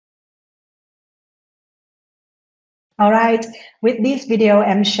All right, with this video,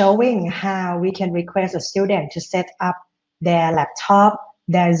 I'm showing how we can request a student to set up their laptop,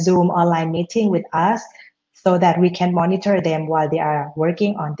 their Zoom online meeting with us so that we can monitor them while they are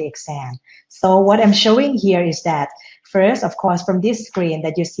working on the exam. So what I'm showing here is that first, of course, from this screen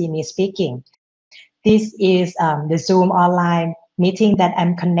that you see me speaking, this is the Zoom online meeting that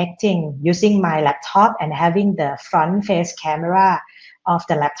I'm connecting using my laptop and having the front face camera of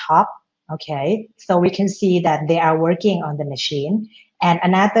the laptop. Okay, so we can see that they are working on the machine. And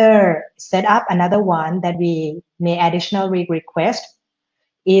another setup, another one that we may additionally request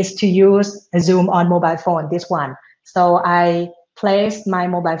is to use Zoom on mobile phone, this one. So I placed my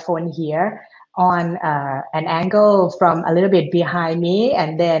mobile phone here on an angle from a little bit behind me,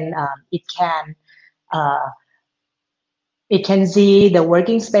 and then uh, it can see the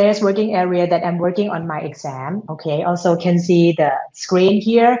working space, working area that I'm working on my exam. Okay, also can see the screen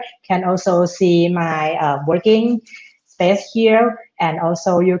here, can also see my working space here. And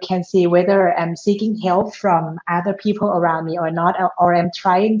also you can see whether I'm seeking help from other people around me or not, or I'm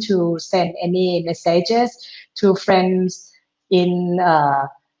trying to send any messages to friends in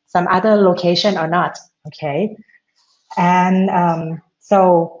some other location or not. Okay, and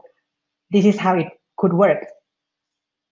so this is how it could work.